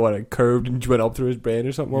 The one it curved and went up through his brain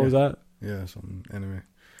or something. What was that? Yeah, something. Anyway.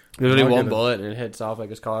 There's only one bullet and it hits off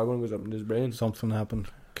like his collarbone and goes up in his brain. Something happened.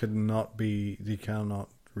 Could not be. They cannot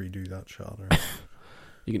redo that shot. Or,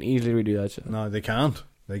 you can easily redo that shot. no, they can't.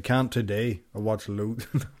 They can't today. I watched loads.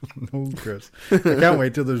 No, Chris. I can't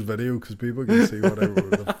wait till there's video because people can see whatever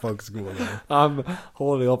the fuck's going on. I'm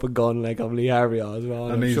holding up a gun like I'm Lee Harvey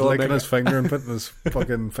Oswald. And he's licking his finger and putting his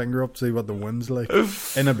fucking finger up to see what the wind's like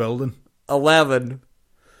in a building. 11.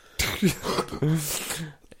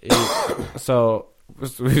 So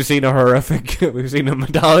we've seen a horrific. We've seen a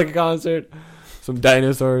Metallica concert, some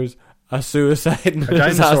dinosaurs, a suicide, and a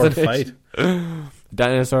dinosaur fight.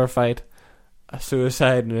 Dinosaur fight, a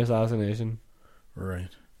suicide and assassination.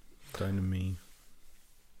 Right, down to me.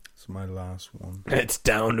 It's my last one. It's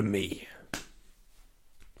down to me.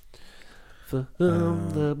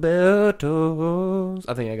 The battles.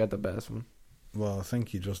 I think I got the best one. Well, I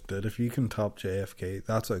think you just did. If you can top JFK,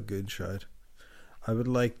 that's a good shout. I would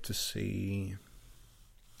like to see.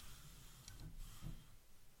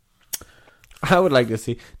 I would like to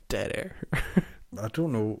see Dead Air. I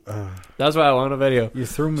don't know. That's why I want a video. You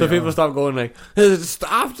threw me. So people off. stop going like,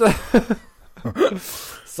 stop.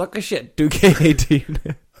 Suck a shit.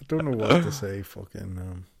 2K18. I don't know what to say.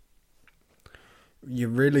 Fucking. You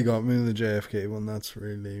really got me with the JFK one. That's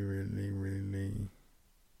really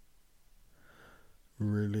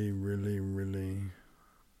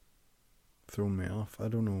thrown me off. I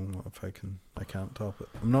don't know if I can. I can't top it.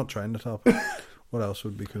 I'm not trying to top it. What else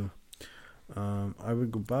would be cool? I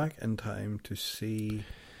would go back in time to see.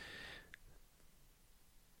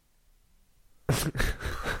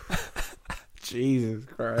 Jesus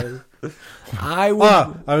Christ! I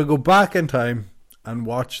would go back in time and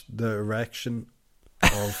watch the erection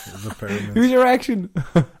of the pyramids. Whose erection?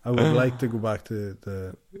 I would like to go back to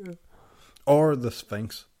the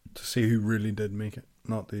Sphinx to see who really did make it,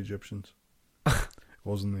 not the Egyptians. It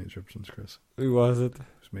wasn't the Egyptians, Chris. Who was it? It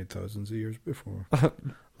was made thousands of years before.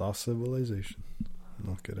 Lost civilization.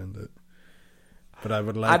 I'll not get into it. But I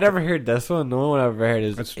would like. I never heard this one. No one ever heard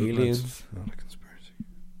is aliens. It's not a conspiracy.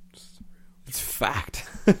 It's fact.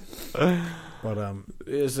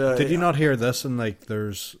 But did you not hear this? And like,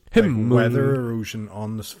 there's weather erosion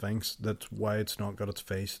on the Sphinx. That's why it's not got its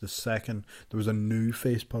face. The second there was a new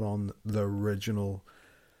face put on the original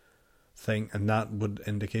thing, and that would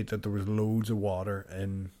indicate that there was loads of water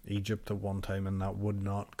in Egypt at one time, and that would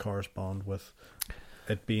not correspond with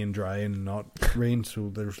it being dry and not rain. So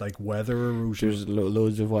there's like weather erosion. There's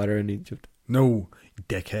loads of water in Egypt. No,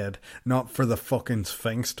 dickhead. Not for the fucking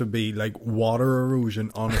Sphinx to be like water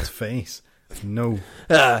erosion on its face. No.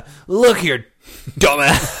 Look here,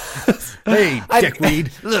 dumbass. Hey,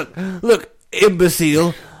 dickweed. Look,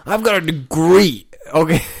 imbecile. I've got a degree.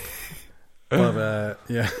 Okay. But,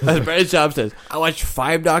 yeah. As Brad Schaub says, I watched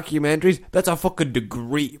 5 documentaries. That's a fucking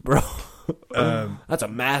degree, bro. That's a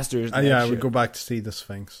master's. Yeah, I would go back to see the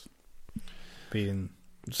Sphinx. See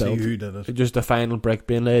who did it. Just the final brick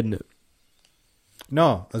being laid in it.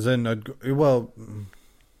 No, as in, I'd go, well,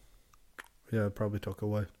 yeah, it probably took a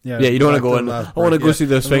while. Yeah, you don't want to go in. I want to go see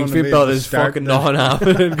the Sphinx being built. It's fucking not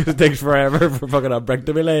happening because it takes forever for fucking a brick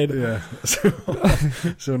to be laid. Yeah.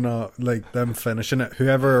 So no, like them finishing it.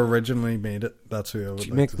 Whoever originally made it, that's who I would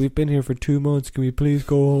like to see. We've been here for 2 months. Can we please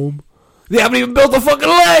go home? They haven't even built the fucking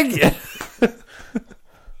leg yet.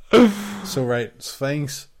 So right,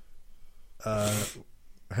 Sphinx,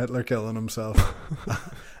 Hitler killing himself,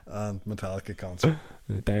 and Metallica concert.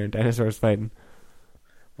 Dinosaurs fighting.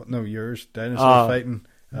 What? No, yours. Dinosaurs fighting.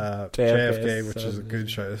 JFK, JFK, which is a good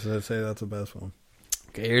choice. I'd say that's the best one.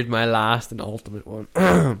 Okay, here's my last and ultimate one.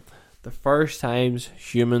 The first times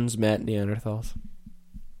humans met Neanderthals.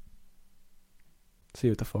 See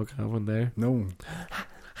what the fuck happened there? No.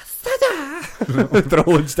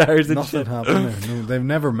 Throwing stars and Nothing shit. happened there. No, they've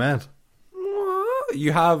never met.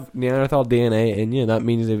 You have Neanderthal DNA in you. That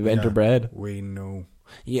means they've interbred. We know.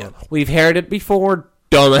 Yeah, we've heard it before,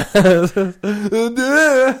 dumbass.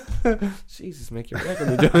 Jesus, make your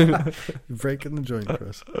record. You're breaking the joint,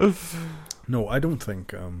 Chris. No, I don't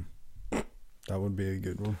think that would be a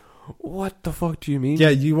good one. What the fuck do you mean? Yeah,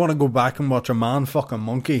 you want to go back and watch a man fuck a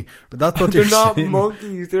monkey, but that's what they're you're not saying.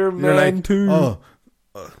 monkeys. They're You're men like, too. oh,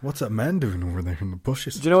 what's that man doing over there in the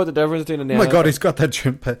bushes? Do you know what the difference between a Oh Neanderthal? my god, he's got that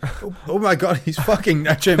chimpanzee. Oh my god, he's fucking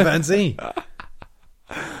a chimpanzee.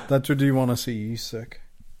 That's what you want to see. You sick.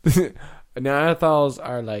 Neanderthals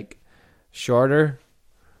are like shorter.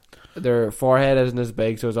 Their forehead isn't as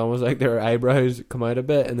big, so it's almost like their eyebrows come out a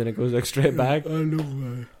bit, and then it goes like straight back. I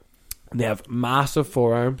know. And they have massive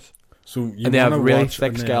forearms, So you and they have wanna really watch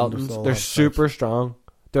thick a skeletons. Neanderthal They're have sex? super strong.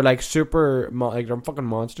 They're like super, like they're fucking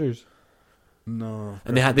monsters. No,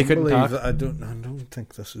 And they I couldn't don't believe talk. that. I don't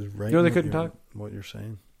think this is right. You know they what couldn't you're- talk? What you're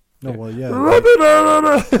saying? No, well, yeah,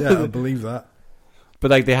 yeah, I believe that.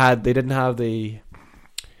 But like they didn't have the.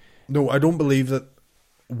 No, I don't believe that.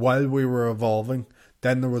 While we were evolving,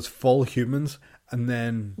 then there was full humans, and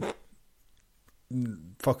then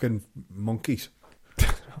fucking monkeys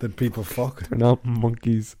that people fuck. They're not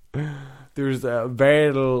monkeys. There's a very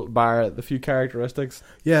little bar, the few characteristics.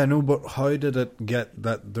 Yeah, no, but how did it get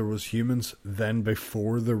that there was humans then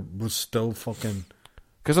before there was still fucking...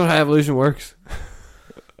 Because that's how evolution works.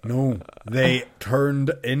 No, they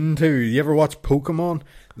turned into... You ever watch Pokemon?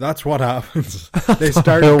 That's what happens. They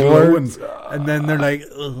start how it glowing, works. and then they're like...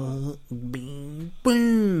 Bing,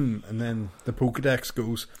 boom. And then the Pokedex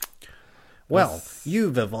goes... Well,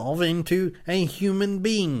 you've evolved into a human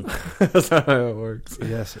being. That's how it works.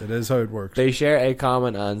 Yes, it is how it works. They share a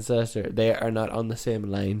common ancestor. They are not on the same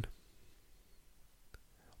line.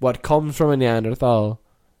 What comes from a Neanderthal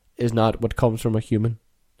is not what comes from a human.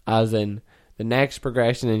 As in, the next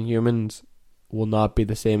progression in humans will not be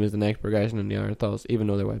the same as the next progression in Neanderthals, even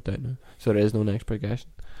though they're wiped out now. So there is no next progression.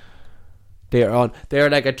 They are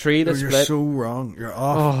like a tree that You're split. so wrong. You're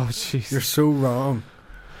off. Oh, jeez. You're so wrong.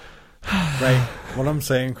 Right, what I'm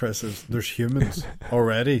saying, Chris, is there's humans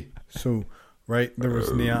already. So, right, there was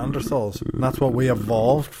Neanderthals. And that's what we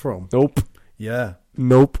evolved from. Nope. Yeah.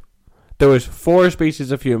 Nope. There was 4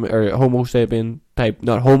 species of human, or Homo sapien type,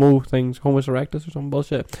 not Homo things, Homo erectus or some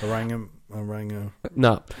bullshit. No.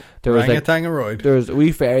 There was like, Orangutangeroid. there was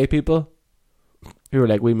wee fairy people who were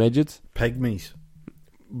like wee midgets, Pygmies.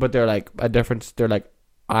 but they're like they're like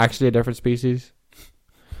actually a different species.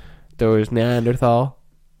 There was Neanderthal.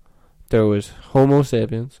 There was Homo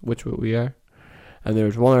sapiens, which what we are, and there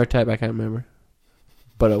was one other type I can't remember.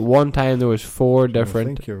 But at one time there was 4 different.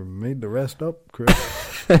 I think you made the rest up, Chris.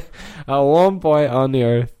 At one point on the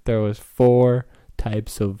Earth, there was 4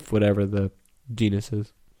 types of whatever the genus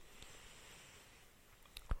is.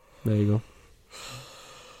 There you go.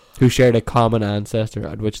 Who shared a common ancestor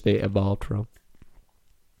at which they evolved from.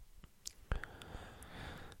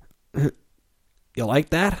 You like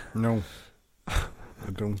that? No.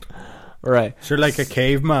 I don't. Right. So you're like a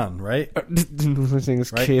caveman, right? No such thing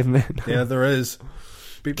as Right. cavemen. Yeah, there is.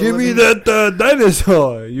 People Give me living- that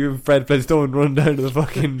dinosaur! You and Fred Flintstone run down to the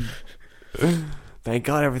fucking... Thank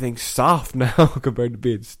God everything's soft now compared to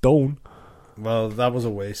being stone. Well, that was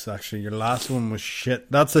a waste, actually. Your last one was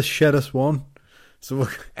shit. That's the shittest one. So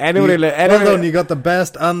Anybody, well done, you got the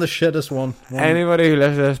best and the shittest one. anybody who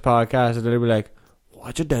listens to this podcast is going to be like,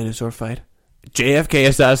 watch a dinosaur fight. JFK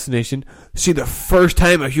assassination. See the first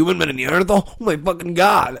time a human met a Neanderthal? Oh my fucking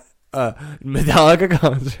God. Metallica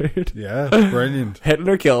concert. Yeah, brilliant.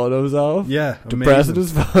 Hitler killing himself. Yeah, Depressing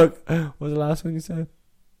amazing. as fuck. What was the last one you said?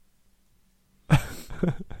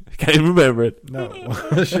 Can't even remember it. No,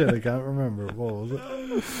 shit, I can't remember. What was it?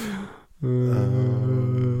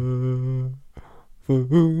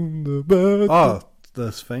 Oh,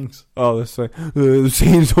 the Sphinx. Oh, this thing.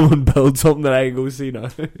 Seeing someone build something that I can go see now.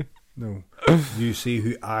 No. Do you see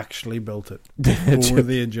who actually built it? Before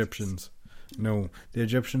the Egyptians. No, the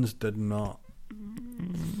Egyptians did not.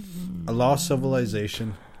 A lost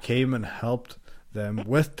civilization came and helped them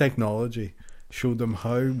with technology, showed them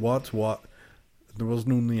how, what's what. There was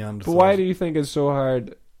no Neanderthals. But why do you think it's so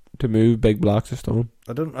hard to move big blocks of stone?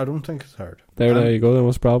 I don't think it's hard. There you go. Then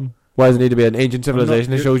what's the problem? Why does it need to be an ancient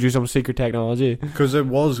civilization that shows you some secret technology? Because it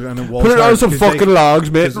was Put it on some fucking logs,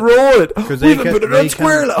 mate. Roll it. Because we can put it on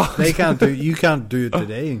square logs. They can't do. You can't do it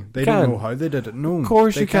today. They don't know how they did it. No, of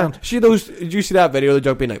course you can't. Did you see that video? The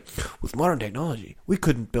joke being like, with modern technology, we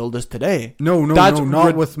couldn't build this today. No,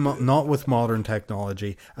 not with modern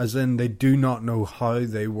technology. As in, they do not know how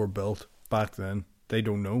they were built back then. They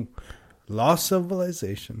don't know. Lost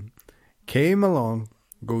civilization came along.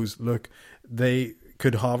 Goes, look, they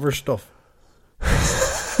could hover stuff.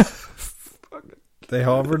 They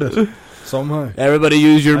hovered it somehow. Everybody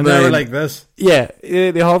use your mind. They were like this. Yeah,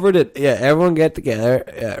 they hovered it. Yeah, everyone get together.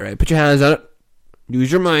 Yeah, right. Put your hands on it.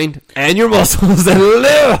 Use your mind and your muscles and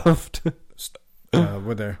lift.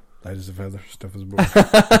 We're there. Light as a feather, stiff as a board.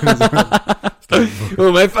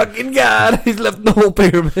 Oh my fucking god! He's lifting the whole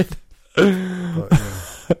pyramid. But, yeah.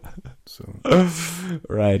 So,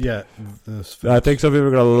 right. Yeah. I think some people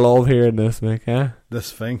are gonna love hearing this, Mick. Huh? The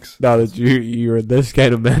Sphinx. Now that you're this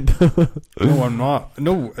kind of mental. No, I'm not.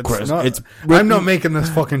 No, it's Chris, not. I'm not making this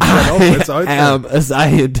fucking shit up. It's out there. I am a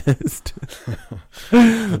scientist.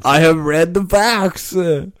 I have read the facts.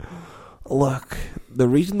 Look, the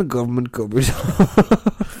reason the government covers.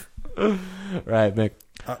 Right, Mick.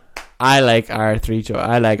 I like our three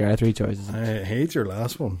choices. I hate your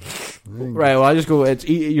last one. Right, well, I just go.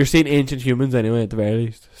 You're seeing ancient humans anyway, at the very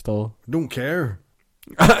least. Still, don't care.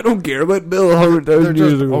 I don't care about Bill 100,000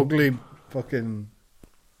 years ago. Ugly fucking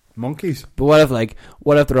monkeys. But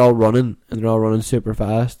what if they're all running and they're all running super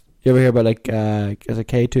fast? You ever hear about is it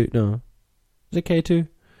K2? No, is it K2?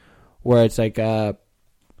 Where it's like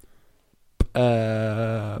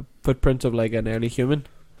footprints of like an early human.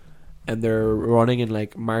 And they're running in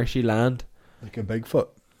like marshy land, like a Bigfoot.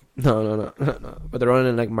 No. But they're running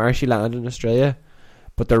in like marshy land in Australia,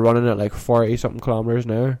 but they're running at like 40 something kilometers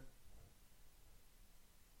an hour.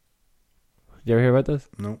 Did you ever hear about this?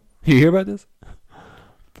 No. You hear about this?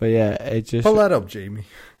 But yeah, it just pull that up, Jamie.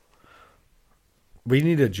 We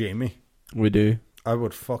need a Jamie. We do. I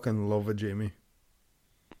would fucking love a Jamie.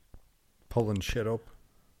 Pulling shit up.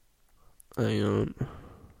 Maybe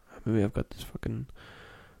I've got this fucking.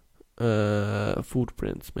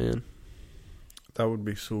 Footprints, man. That would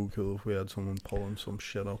be so cool if we had someone pulling some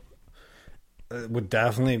shit up. It would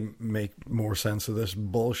definitely make more sense of this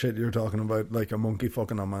bullshit you're talking about, like a monkey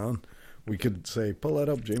fucking a man. We could say, pull that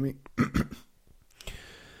up, Jamie.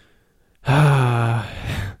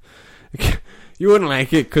 You wouldn't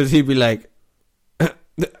like it because he'd be like,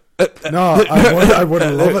 no, I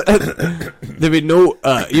wouldn't love it. There'd be no.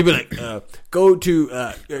 You'd be like, go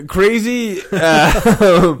to crazy.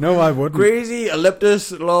 No, I wouldn't.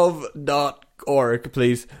 crazyelliptuslove.org,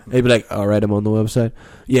 please. They'd be like, all right, I'm on the website.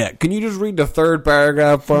 Yeah, can you just read the third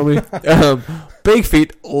paragraph for me? Big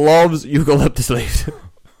Feet loves eucalyptus leaves.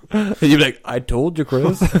 And you'd be like, I told you,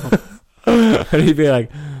 Chris. And he'd be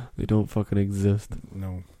like, they don't fucking exist.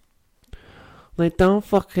 No, they don't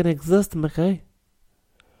fucking exist, McKay.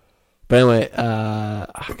 But anyway,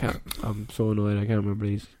 I'm so annoyed I can't remember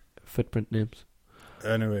these footprint names.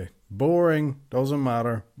 Anyway, boring, doesn't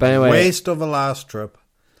matter. But anyway, waste of a last trip.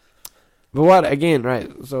 But what, again,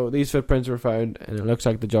 right, so these footprints were found, and it looks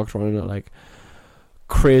like the jock's running at like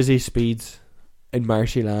crazy speeds in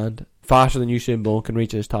marshy land, faster than Usain Bolt can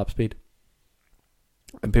reach his top speed.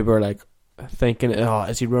 And people are like thinking, oh,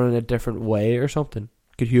 is he running a different way or something?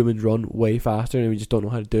 Could humans run way faster and we just don't know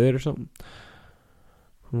how to do it or something?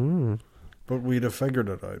 But we'd have figured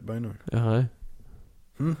it out by now.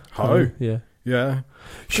 How? Yeah.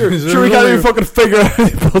 Sure, we can't even fucking figure out how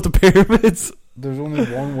they built the pyramids. There's only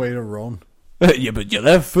one way to run. Yeah, but your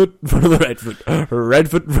left foot in front of the right foot, right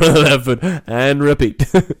foot in front of the left foot, and repeat.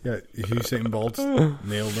 Yeah, Usain Bolt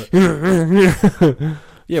nailed it.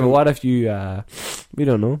 Yeah, but what if you, we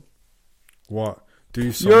don't know. What?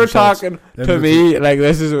 You're talking to me like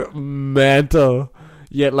this is mental.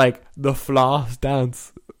 Yet, like, the floss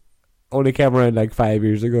dance only came around like 5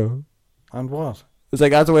 years ago. And what? It's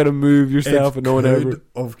like that's a way to move yourself, and no one ever. It could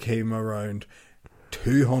have came around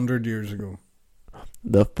 200 years ago.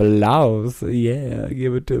 The floss, yeah,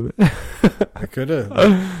 give it to me. I could have.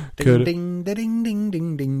 Ding ding ding ding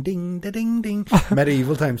ding ding ding ding ding.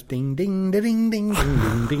 Medieval times. Ding ding ding ding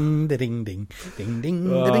ding ding ding ding ding ding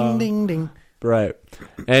ding ding ding. Right.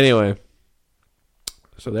 Anyway,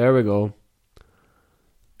 so there we go.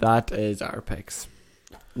 That is our picks.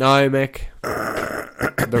 Now, Mick,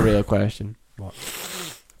 the real question. What?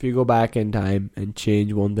 If you go back in time and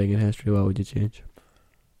change one thing in history, what would you change?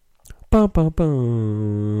 Bum, bum, bum.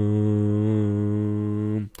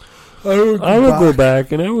 I would go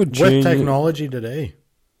back and I would change with technology today.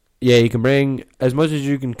 Yeah, you can bring as much as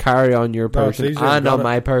you can carry on your person and on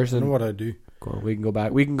my person. You know what I do? Go on, we can go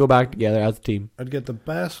back. We can go back together as a team. I'd get the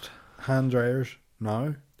best hand dryers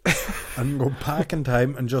now and go back in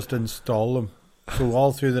time and just install them. So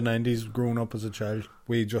all through the 90s, growing up as a child,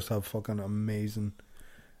 we just have fucking amazing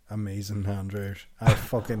hand dryers. I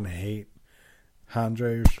fucking hate hand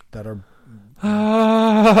dryers that are...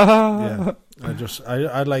 yeah,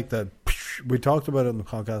 I like that. We talked about it in the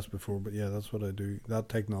podcast before, but yeah, that's what I do. That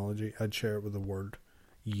technology, I'd share it with the world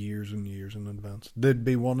years and years in advance. There'd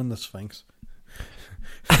be one in the Sphinx.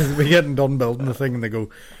 We're getting done building the thing and they go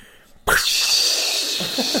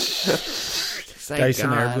Dyson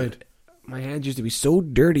Airblade. My hands used to be so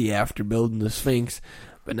dirty after building the Sphinx,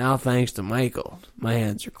 but now thanks to Michael, my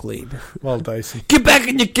hands are clean. Well, Dyson, get back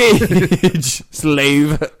in your cage,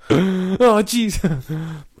 slave. Oh jeez,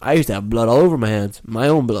 I used to have blood all over my hands, my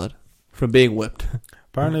own blood, from being whipped.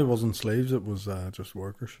 Apparently it wasn't slaves, it was just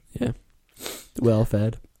workers. Yeah, well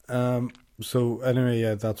fed. So anyway,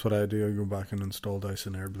 yeah, that's what I do. I go back and install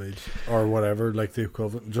Dyson Airblades or whatever, like the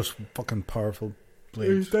equivalent, just fucking powerful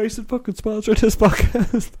blades. Dyson fucking sponsored this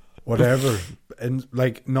podcast. Whatever, and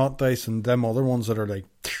like not Dyson, them other ones that are like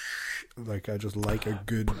I just like a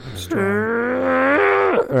good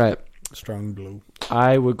strong blow.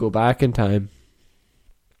 I would go back in time.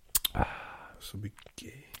 So be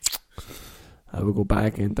gay. I would go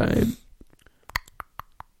back in time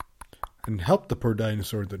and help the poor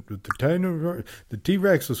dinosaur that the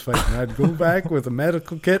T-Rex was fighting. I'd go back with a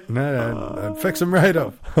medical kit and I'd fix him right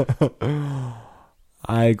up.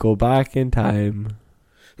 I go back in time.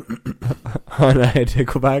 And I had to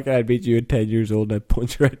go back and I'd beat you at 10 years old and I'd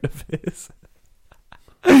punch you right in the face.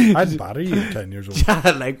 I'd batter you at 10 years old.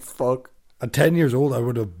 Yeah, like fuck. At 10 years old, I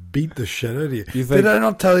would have beat the shit out of you. Did I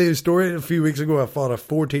not tell you a story a few weeks ago? I fought a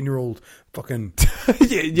 14-year-old fucking...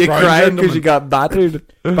 you cried because you got battered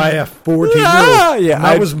by a 14-year-old. Yeah,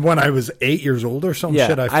 that was when I was 8 years old or some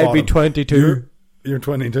shit. I'd be 22. You're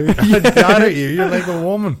 22. I'd batter you. You're like a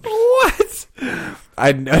woman. What?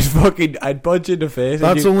 I'd punch you in the face.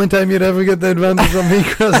 That's the only time you'd ever get the advantage on me,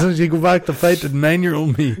 Chris, is you go back to fight the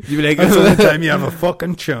 9-year-old me. You'd be like, that's the only time you have a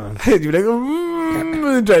fucking chance. You'd be like,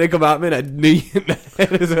 trying to come at me and I'd knee in the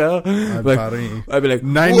head as well. I'd be like,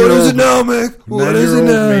 9-year-old, what is it now, Mick? What is it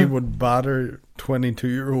now? 9-year-old me would batter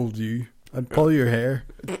 22-year-old you. I'd pull your hair.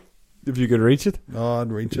 If you could reach it? Oh,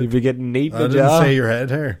 I'd reach it. If you get neat in the jaw. I didn't say your head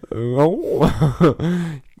hair. Oh.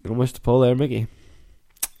 How much to pull there, Mickey?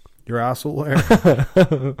 Your asshole hair.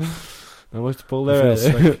 How much to pull there? I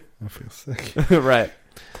feel sick. Right.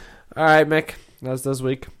 Alright, Mick. That's this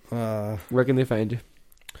week. Where can they find you?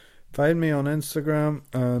 Find me on Instagram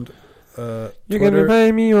and You're going to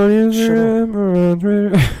find me on Instagram or on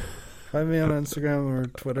Twitter. Find me on Instagram or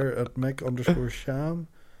Twitter at Mick_Sham.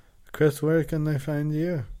 Chris, where can they find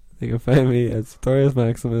you? You can find me at Sartorius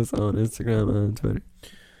Maximus on Instagram and Twitter.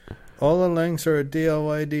 All the links are at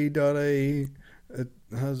dlyd.ie. It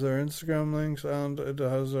has our Instagram links and it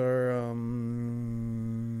has our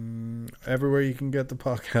everywhere you can get the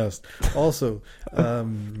podcast. Also,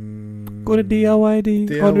 go to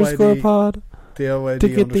DLYD_pod to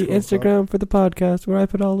get the Instagram for the podcast where I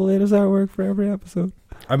put all the latest artwork for every episode.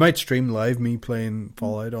 I might stream live me playing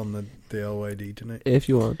Fallout on the DLYD tonight if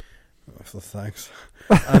you want. So thanks.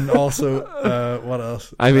 And also, what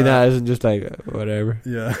else? I mean, that isn't just like whatever.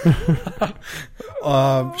 Yeah.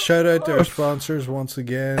 Shout out to our sponsors once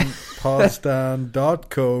again.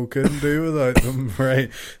 Podstand.co. Couldn't do without them.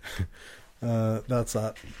 Right. That's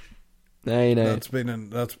that. No. That's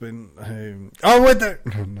been. Oh, wait there.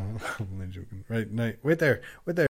 No, I'm only joking. Right. No, wait there.